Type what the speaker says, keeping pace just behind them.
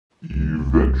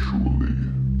Eventually,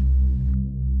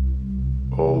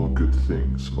 all good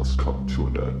things must come to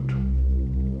an end,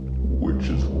 which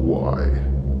is why,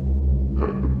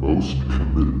 and most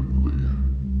committedly,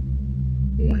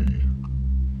 we,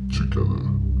 together,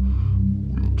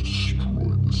 will destroy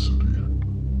the city.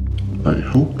 I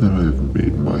hope that I have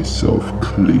made myself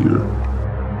clear.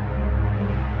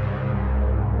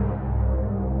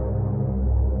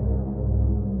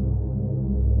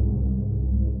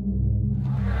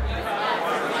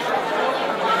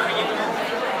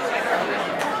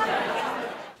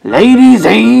 Ladies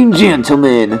and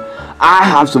gentlemen, I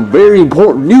have some very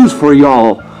important news for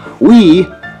y'all. We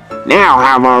now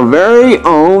have our very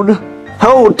own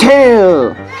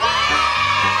hotel.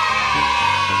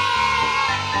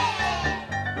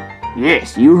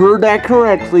 Yes, you heard that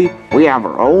correctly. We have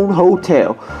our own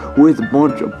hotel with a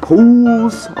bunch of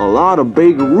pools, a lot of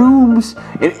big rooms,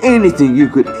 and anything you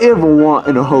could ever want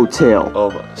in a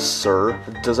hotel. Sir,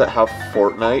 does it have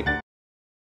Fortnite?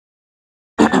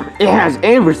 It has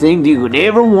everything you could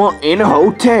ever want in a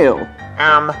hotel.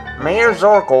 Mayor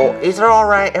Zorkel, is it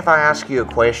alright if I ask you a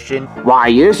question? Why,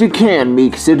 yes you can,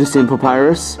 meek citizen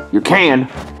Papyrus. You can.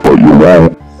 But you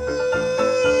won't.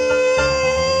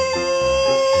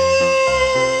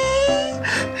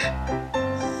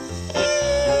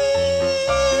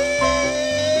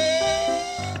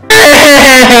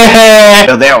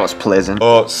 Oh, that was pleasant.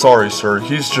 Sorry, sir.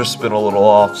 He's just been a little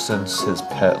off since his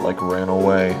pet, ran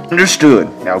away. Understood.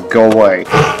 Now go away.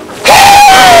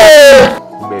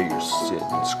 May your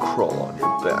sins crawl on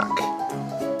your back.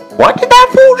 What did that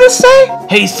fool just say?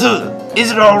 Hey, sir,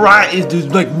 is it alright if there's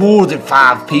more than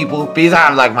 5 people? Because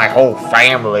I have my whole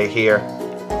family here.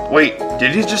 Wait,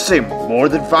 did he just say more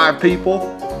than 5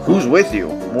 people? Who's with you?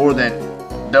 More than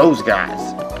those guys?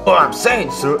 What I'm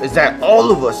saying, sir, is that all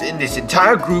of us in this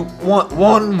entire group want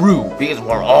one room because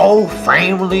we're all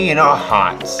family in our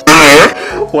hearts.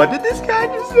 What did this guy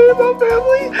just say about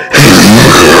family?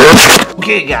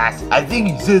 Okay, guys, I think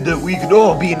he said that we could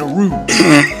all be in a room.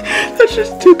 That's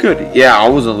just too good. Yeah, I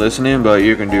wasn't listening, but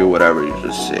you can do whatever you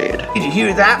just said. Did you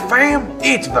hear that, fam?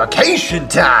 It's vacation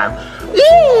time.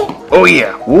 Oh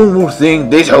yeah, one more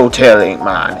thing, this hotel ain't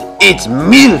mine. It's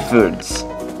Milford's.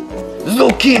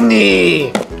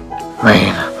 Zucchini!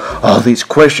 Man, all these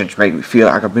questions make me feel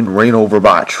like I've been ran over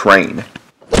by a train.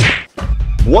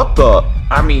 What the?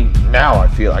 I mean, now I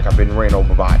feel like I've been ran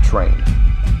over by a train.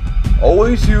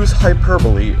 Always use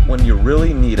hyperbole when you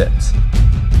really need it.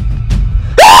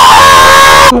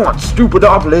 What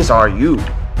stupidopolis are you?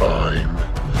 I'm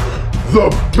the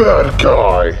bad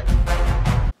guy.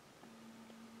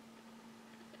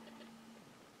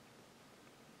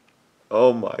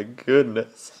 Oh my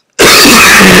goodness.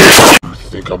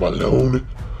 You think I'm alone?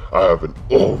 I have an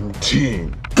own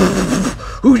team.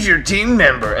 Who's your team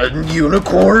member? A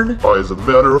unicorn? As a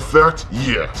matter of fact,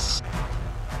 yes.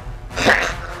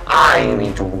 I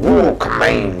need to rule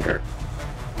commander.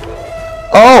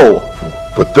 Oh!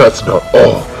 But that's not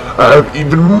all. I have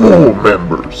even more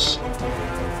members.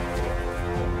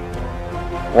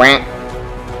 Wah.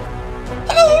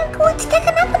 Hey, going to take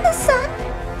a nap in the sun?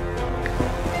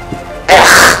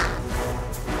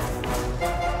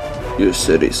 Your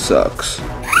city sucks.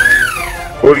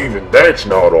 But even that's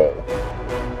not all.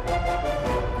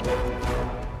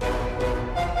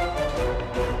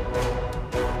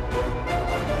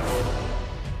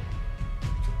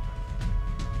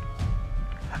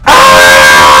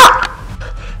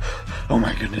 Oh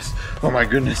my goodness. Oh my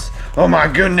goodness. Oh my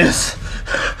goodness.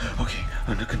 Okay,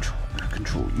 under control. Under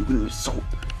control. You can assault.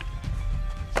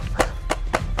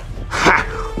 Ha!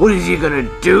 What is he gonna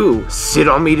do? Sit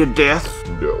on me to death?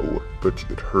 No, but he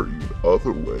could hurt you in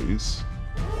other ways.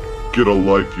 Get a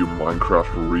life, you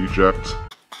Minecraft reject.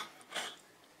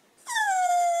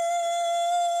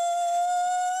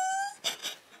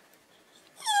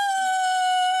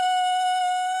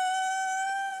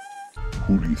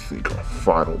 Who do you think our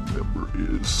final member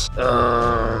is?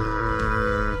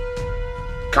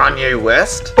 Kanye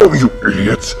West? Oh, you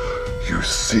idiot! You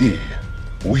see,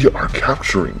 we are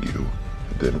capturing you,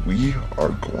 and then we are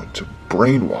going to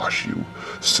brainwash you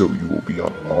so you will be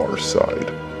on our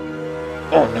side.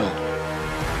 Oh no.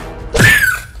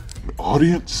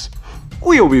 Audience?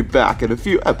 We'll be back in a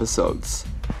few episodes.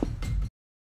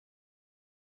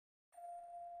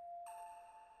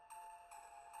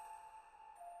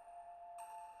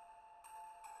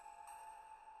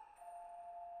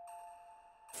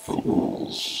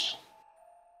 Fools.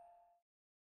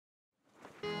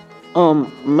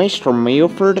 Mr.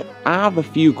 Milford, I have a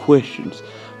few questions.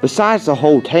 Besides the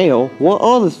hotel, what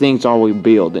other things are we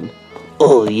building?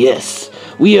 Oh yes,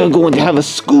 we are going to have a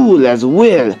school as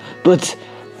well, but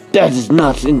that is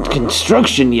not in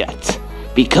construction yet.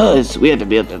 Because we have to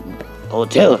build a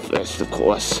hotel first, of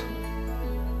course.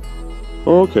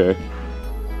 Okay.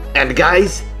 And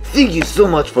guys, thank you so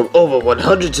much for over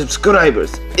 100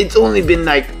 subscribers. It's only been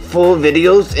like 4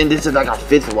 videos and this is like our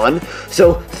 5th one.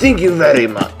 So thank you very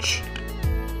much.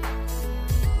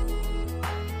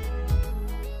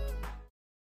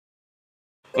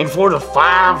 And for the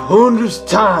 500th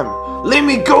time, let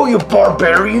me go, you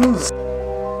barbarians!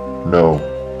 No.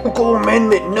 Local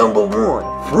amendment number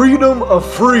 1. Freedom of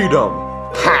freedom.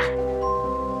 Ha!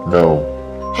 No.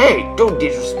 Hey, don't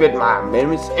disrespect my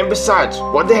amendments. And besides,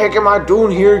 what the heck am I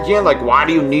doing here again? Like, why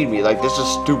do you need me? Like, this is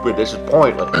stupid. This is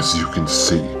pointless. As you can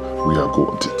see, we are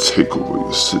going to take over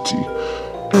the city.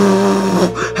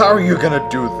 How are you gonna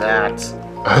do that?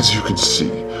 As you can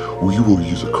see, we will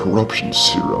use a corruption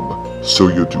serum, so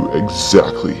you'll do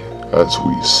exactly as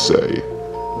we say.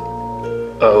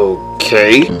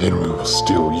 Okay. And then we will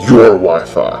steal your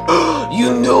Wi-Fi.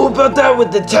 You know about that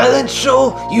with the talent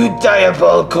show? You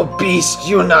diabolical beast.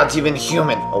 You're not even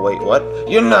human. Oh, wait, what?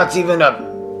 You're not even a...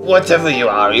 whatever you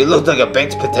are. You look like a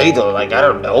baked potato. Like, I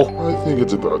don't know. I think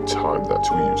it's about time that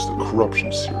we use the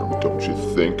corruption serum, don't you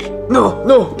think?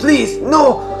 No, please,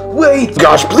 no. Wait.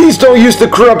 Gosh, please don't use the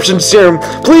corruption serum.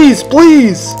 Please,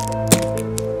 please.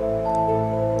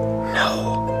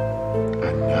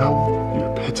 And now,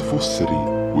 your pitiful city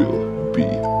will be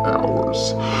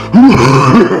ours.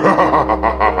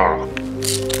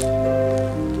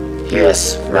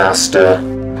 Yes, master.